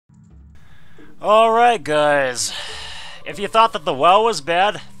Alright, guys. If you thought that the well was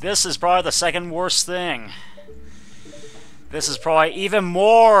bad, this is probably the second worst thing. This is probably even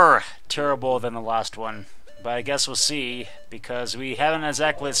more terrible than the last one. But I guess we'll see, because we haven't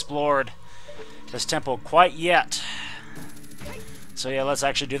exactly explored this temple quite yet. So yeah, let's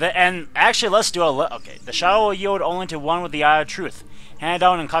actually do that. And actually, let's do a... Okay, the shadow will yield only to one with the Eye of Truth. Handed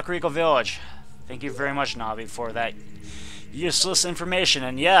down in Kakariko Village. Thank you very much, Navi, for that useless information.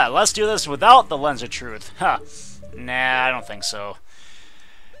 And yeah, let's do this without the Lens of Truth. Huh. Nah, I don't think so.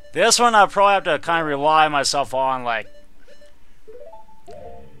 This one I'll probably have to kind of rely myself on, like,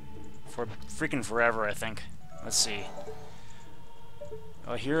 for freaking forever, I think. Let's see.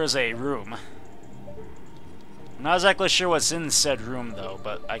 Oh, here is a room. I'm not exactly sure what's in said room, though,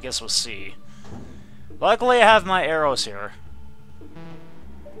 but I guess we'll see. Luckily, I have my arrows here.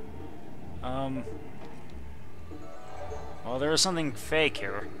 Well, there is something fake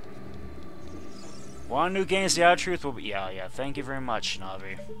here. One who gains the Eye of Truth will be... Yeah, thank you very much,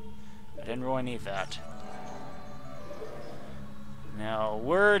 Navi. I didn't really need that. Now,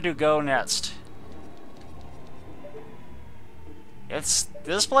 where to go next?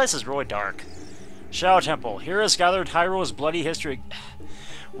 This place is really dark. Shadow Temple. Here is gathered Hyrule's bloody history.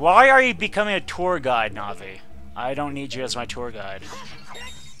 Why are you becoming a tour guide, Navi? I don't need you as my tour guide.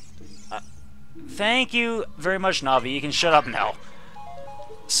 Thank you very much, Navi. You can shut up now.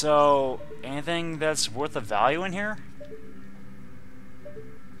 So, anything that's worth of value in here?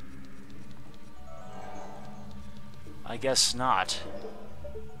 I guess not.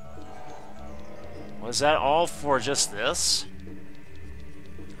 Was that all for just this?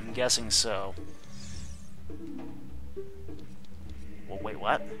 I'm guessing so. Well, wait,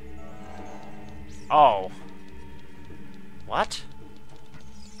 what? Oh. What?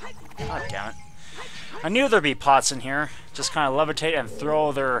 God damn it. I knew there'd be pots in here. Just kind of levitate and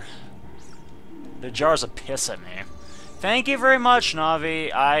throw their jars of piss at me. Thank you very much,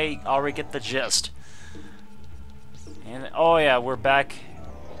 Navi. I already get the gist. And oh yeah, we're back.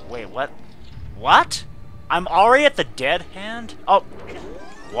 Wait, what? What? I'm already at the dead hand? Oh,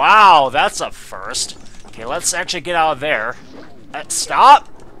 wow, that's a first. Okay, let's actually get out of there. Stop!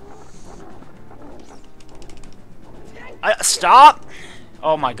 Stop!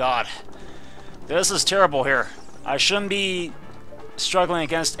 Oh my god. This is terrible here. I shouldn't be struggling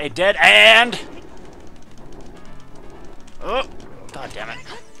against a dead hand. Oh, god damn it.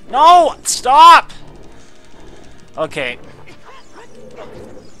 No! Stop! Okay.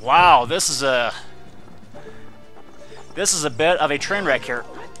 Wow, this is a bit of a train wreck here.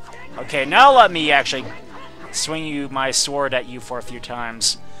 Okay, now let me actually swing my sword at you for a few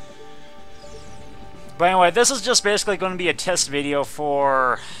times. But anyway, this is just basically going to be a test video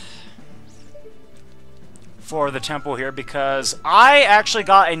for the temple here, because I actually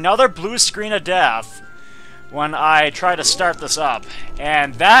got another blue screen of death when I try to start this up,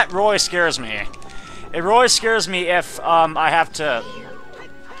 and that really scares me. It really scares me if I have to...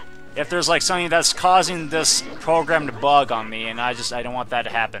 if there's like something that's causing this program to bug on me, and I don't want that to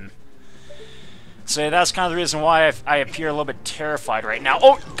happen. So that's kind of the reason why I appear a little bit terrified right now.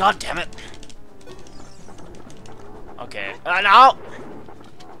 Oh, god damn it! Okay, now.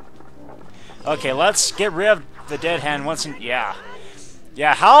 Okay, let's get rid of the dead hand once and yeah.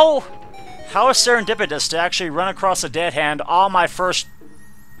 How serendipitous to actually run across a dead hand on my first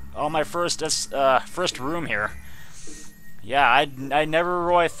room here. Yeah, I never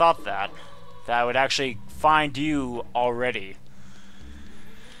really thought that I would actually find you already.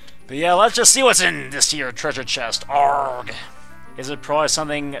 But yeah, let's just see what's in this here treasure chest. Arg! Is it probably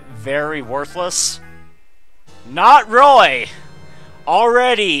something very worthless? Not really!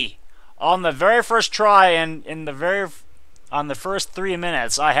 Already, on the very first try and on the first 3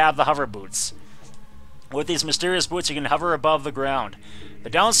 minutes, I have the hover boots. With these mysterious boots, you can hover above the ground.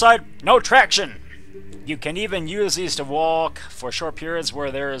 The downside, no traction! You can even use these to walk for short periods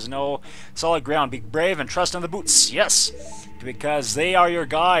where there is no solid ground. Be brave and trust in the boots, yes! Because they are your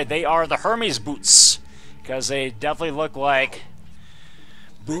guide. They are the Hermes boots. Because they definitely look like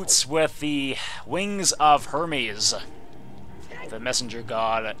boots with the wings of Hermes, the messenger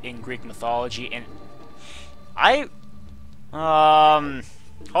god in Greek mythology. And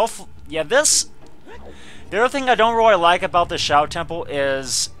yeah, the other thing I don't really like about the Shadow Temple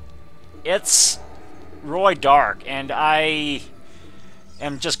is it's really dark, and I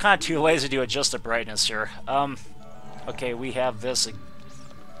am just kind of too lazy to adjust the brightness here. Okay, we have this.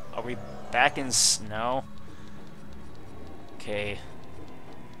 Are we back in snow? Okay.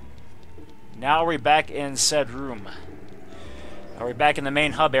 Now are we back in said room? Are we back in the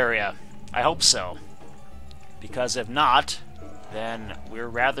main hub area? I hope so. Because if not, then we're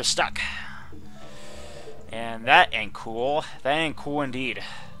rather stuck. And that ain't cool. That ain't cool indeed.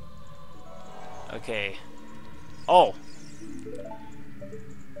 Okay. Oh.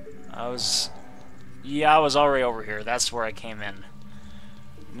 Yeah, I was already over here. That's where I came in.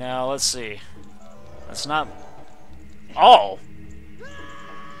 Now, let's see. Let's not... Oh!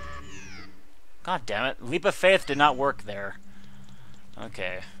 God damn it. Leap of faith did not work there.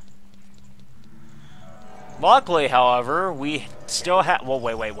 Okay. Luckily, however, we still have... Well,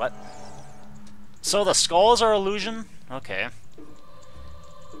 wait, what? So the skulls are illusion? Okay.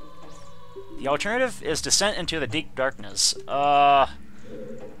 The alternative is descent into the deep darkness.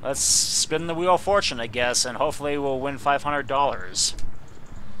 Let's spin the Wheel of Fortune, I guess, and hopefully we'll win $500.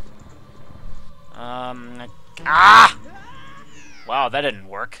 Ah! Wow, that didn't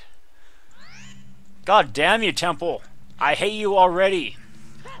work. God damn you, Temple. I hate you already.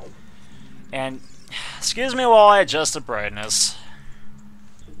 And, excuse me while I adjust the brightness.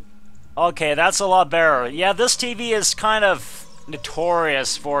 Okay, that's a lot better. Yeah, this TV is kind of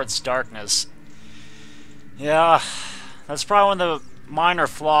notorious for its darkness. Yeah, that's probably one of the minor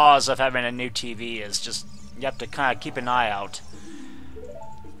flaws of having a new TV, is just you have to kind of keep an eye out.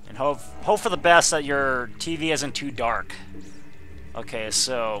 And hope for the best that your TV isn't too dark. Okay,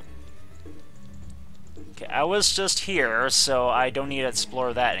 so... Okay, I was just here, so I don't need to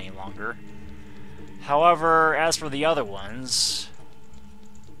explore that any longer. However, as for the other ones...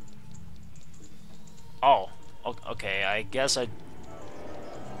 Oh, okay, I guess I...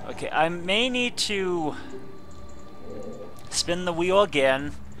 Okay, I may need to spin the wheel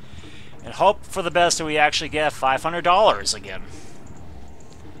again and hope for the best that we actually get $500 again.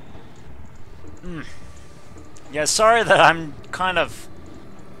 Yeah, sorry that I'm kind of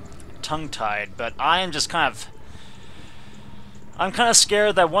tongue-tied, but I am just kind of... I'm kind of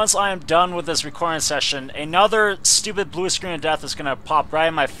scared that once I am done with this recording session, another stupid blue screen of death is going to pop right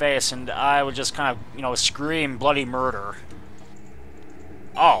in my face, and I would just kind of, you know, scream bloody murder.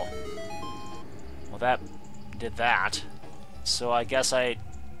 Oh. Well, that did that. So I guess I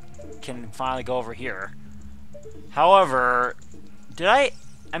can finally go over here. However, did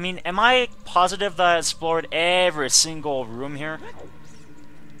I mean, am I positive that I explored every single room here?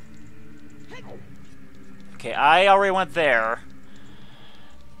 Okay, I already went there.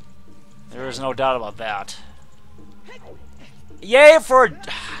 There is no doubt about that. Yay for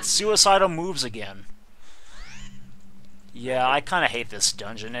suicidal moves again. Yeah, I kind of hate this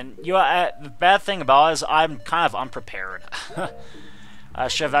dungeon, and you know, the bad thing about it is I'm kind of unprepared. I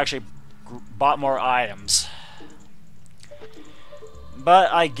should have actually bought more items.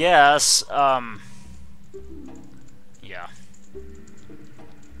 But I guess, yeah.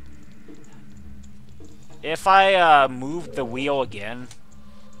 If I moved the wheel again,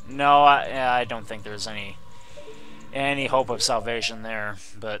 no, I don't think there's any hope of salvation there.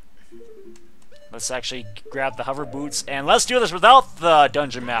 But let's actually grab the hover boots and let's do this without the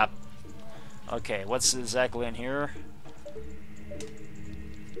dungeon map. Okay, what's exactly in here?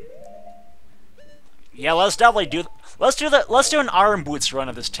 Yeah, let's definitely do. Let's do an Iron Boots run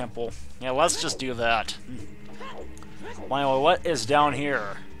of this temple. Yeah, let's just do that. Anyway, what is down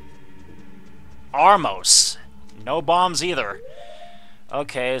here? Armos. No bombs either.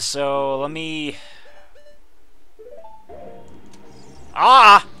 Okay, so let me...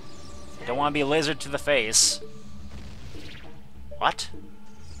 Ah! Don't want to be lasered to the face. What?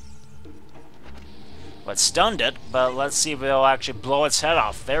 Well, it stunned it, but let's see if it'll actually blow its head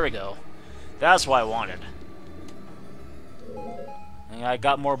off. There we go. That's what I wanted. And I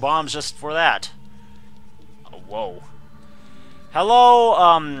got more bombs just for that. Oh, whoa.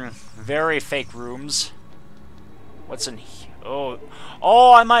 Hello, very fake rooms. What's in here?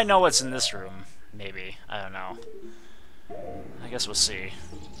 Oh, I might know what's in this room. Maybe. I don't know. I guess we'll see.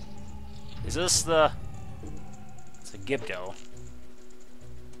 Is this the... It's a Gibdo.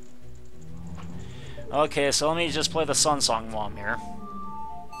 Okay, so let me just play the Sun Song while I'm here.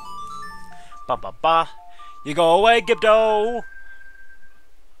 Ba ba ba. You go away, Gibdo!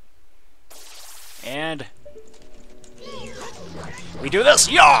 And... we do this!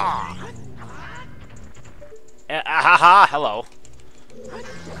 Yeah! Haha, hello.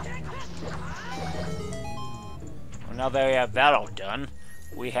 Well, now that we have that all done,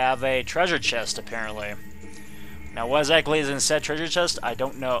 we have a treasure chest, apparently. Now, what exactly is in said treasure chest? I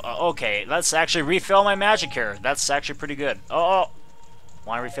don't know. Okay, let's actually refill my magic here. That's actually pretty good. Want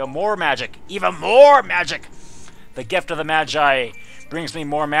to refill more magic. Even more magic! The gift of the Magi brings me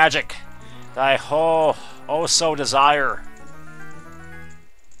more magic that I so desire.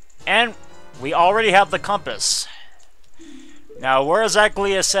 And we already have the compass. Now, where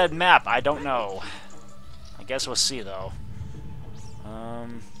exactly is said map? I don't know. I guess we'll see, though.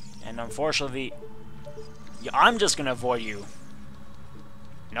 And unfortunately... Yeah, I'm just gonna avoid you.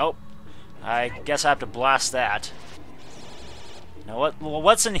 Nope. I guess I have to blast that. Now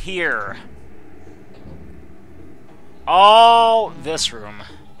what's in here? Oh, this room.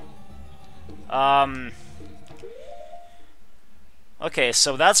 Okay,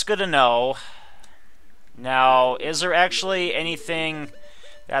 so that's good to know. Now, is there actually anything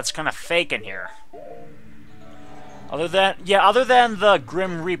that's kind of fake in here? Other than the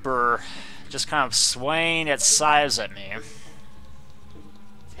Grim Reaper just kind of swaying its sides at me.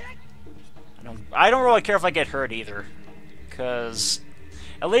 I don't really care if I get hurt either, because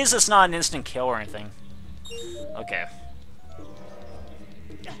at least it's not an instant kill or anything. Okay.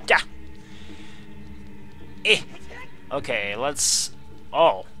 Yeah. Eh. Okay, let's...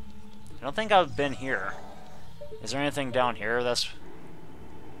 Oh. I don't think I've been here. Is there anything down here that's...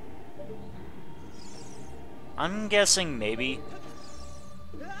 I'm guessing maybe.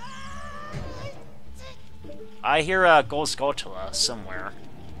 I hear a Ghost Gotula somewhere.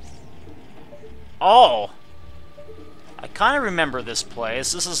 Oh! I kind of remember this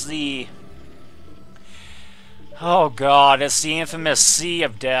place. This is the... Oh god, it's the infamous Sea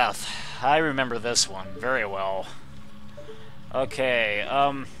of Death. I remember this one very well. Okay,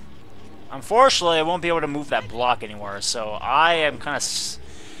 unfortunately I won't be able to move that block anymore, so I am kind of...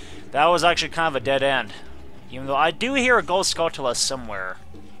 That was actually kind of a dead end. Even though I do hear a Ghost Gotula somewhere,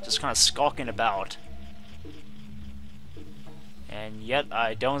 just kind of skulking about. And yet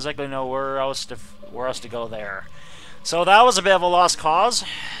I don't exactly know where else to go there. So that was a bit of a lost cause.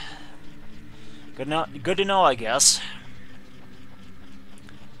 Good to know, I guess.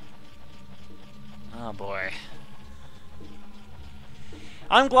 Oh boy.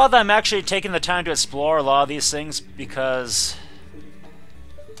 I'm glad that I'm actually taking the time to explore a lot of these things because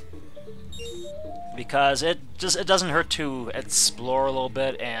it doesn't hurt to explore a little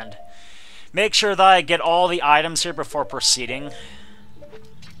bit and make sure that I get all the items here before proceeding.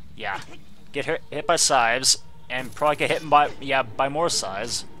 Yeah, get hit by scythes and probably get hit by more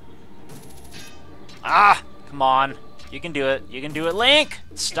scythes. Ah, come on, you can do it. You can do it, Link.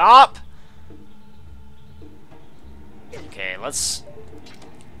 Stop. Okay, let's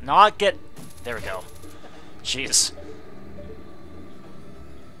not get... There we go. Jeez.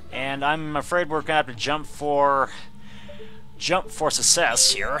 And I'm afraid we're gonna have to jump for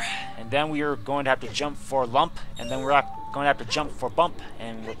success here, and then we are going to have to jump for lump, and then we're going to have to jump for bump,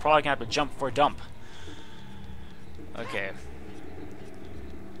 and we're probably gonna have to jump for dump. Okay.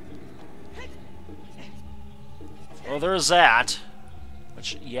 Well, there's that.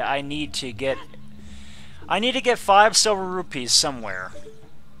 Which, yeah, I need to get 5 silver rupees somewhere.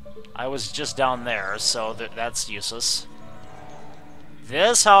 I was just down there, so that's useless.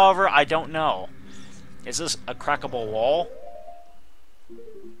 This, however, I don't know. Is this a crackable wall?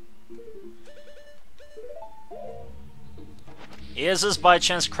 Is this by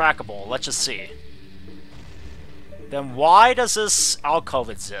chance crackable? Let's just see. Then why does this alcove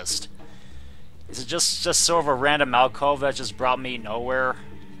exist? Is it just sort of a random alcove that just brought me nowhere?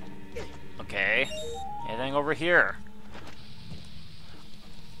 Okay. Anything over here?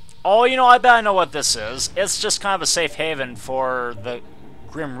 Oh, you know, I bet I know what this is. It's just kind of a safe haven for the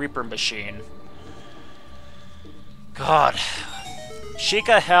Grim Reaper machine. God.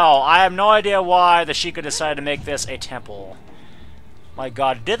 Sheikah Hell. I have no idea why the Sheikah decided to make this a temple. My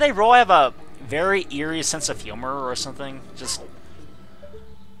god. Did they really have a very eerie sense of humor or something? It's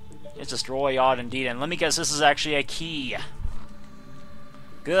just really odd indeed. And let me guess, this is actually a key.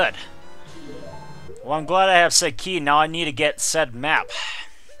 Good. Well, I'm glad I have said key. Now I need to get said map.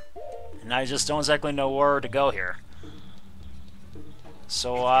 And I just don't exactly know where to go here.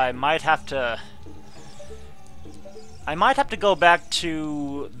 So I might have to go back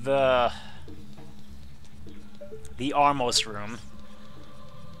to the Armos room.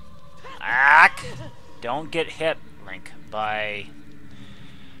 Ack! Don't get hit, Link, by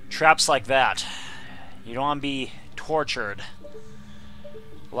traps like that. You don't want to be tortured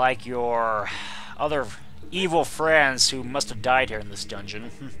like your other evil friends who must have died here in this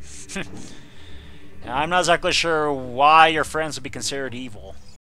dungeon. Now, I'm not exactly sure why your friends would be considered evil.